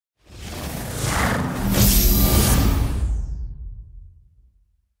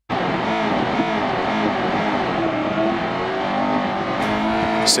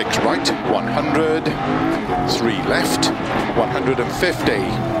6 right, 100, 3 left, 150,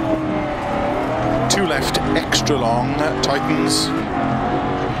 2 left, extra long, tightens,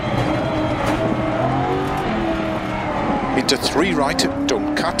 into 3 right,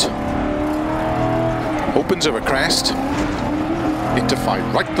 don't cut, opens over crest, into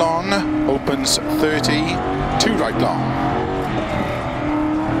 5 right long, opens 30, 2 right long,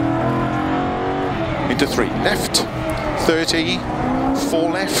 into 3 left, 30,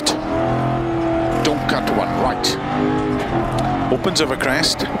 4 left, don't cut 1 right, opens over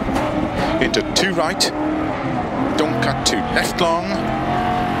crest, into 2 right, don't cut 2 left long,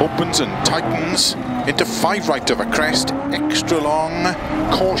 opens and tightens, into 5 right over crest, extra long,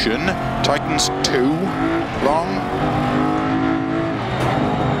 caution, tightens 2 long,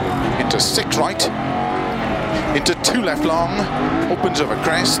 into 6 right, into 2 left long, opens over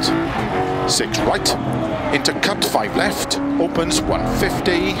crest, 6 right, into cut 5 left, opens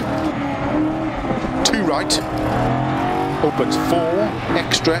 150, 2 right, opens 4,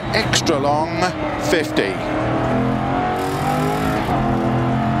 extra long, 50,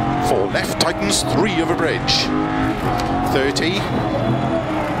 4 left, tightens 3 over bridge, 30,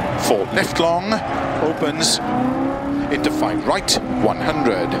 4 left long, opens into 5 right,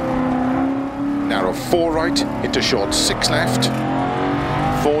 100, narrow 4 right, into short 6 left,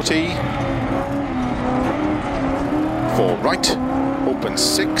 40, 4 right, open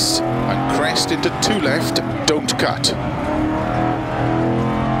 6, and crest into 2 left, don't cut.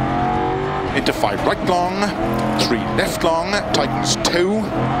 Into 5 right long, 3 left long, tightens 2,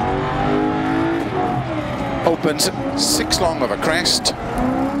 opens 6 long over crest,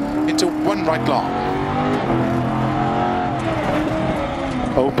 into 1 right long,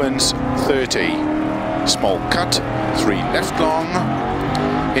 opens 30, small cut, 3 left long,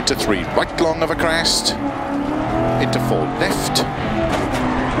 into 3 right long over crest, into 4 left,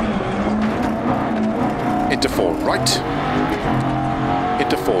 into 4 right,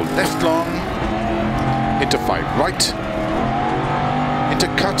 into 4 left long, into 5 right, into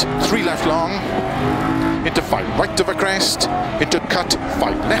cut 3 left long, into 5 right over crest, into cut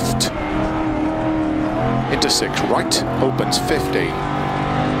 5 left, into 6 right, opens 50,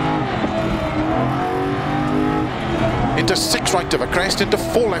 into 6 right over crest, into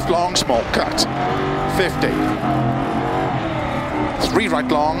 4 left long, small cut, 50, 3 right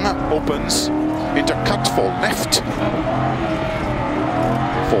long, opens, into cut 4 left,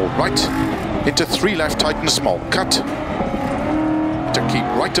 4 right, into 3 left, tighten, small cut, to keep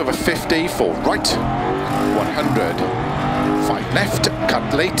right over 50, 4 right, 100, 5 left,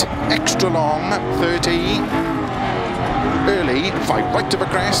 cut late, extra long, 30, early, 5 right over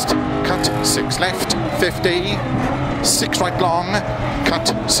crest, cut 6 left, 50, 6 right long,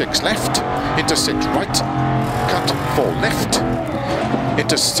 cut 6 left, into 6 right, cut 4 left,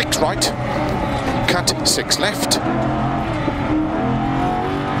 into 6 right, cut 6 left,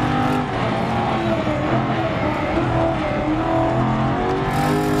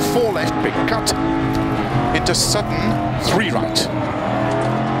 big cut, into sudden 3 right,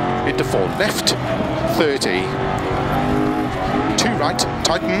 into 4 left, 30, 2 right,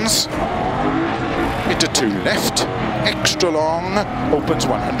 tightens, into 2 left, extra long, opens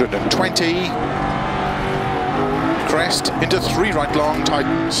 120, crest, into 3 right long,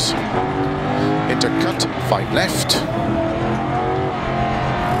 tightens, into cut 5 left,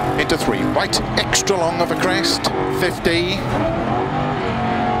 into 3 right, extra long over crest, 50,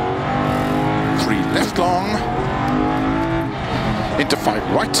 3 left long, into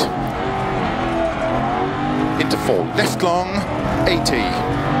 5 right, into 4 left long, 80,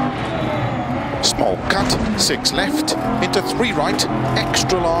 small cut, 6 left, into 3 right,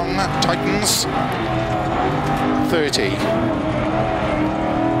 extra long, tightens, 30,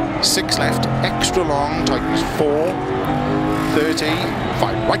 6 left, extra long, tightens 4, 30,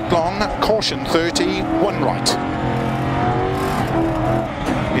 5 right long, caution 30, 1 right.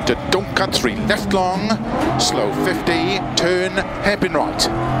 Into don't cut 3 left long, slow 50, turn, hairpin right.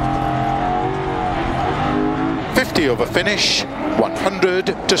 50 over finish,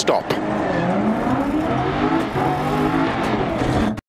 100 to stop.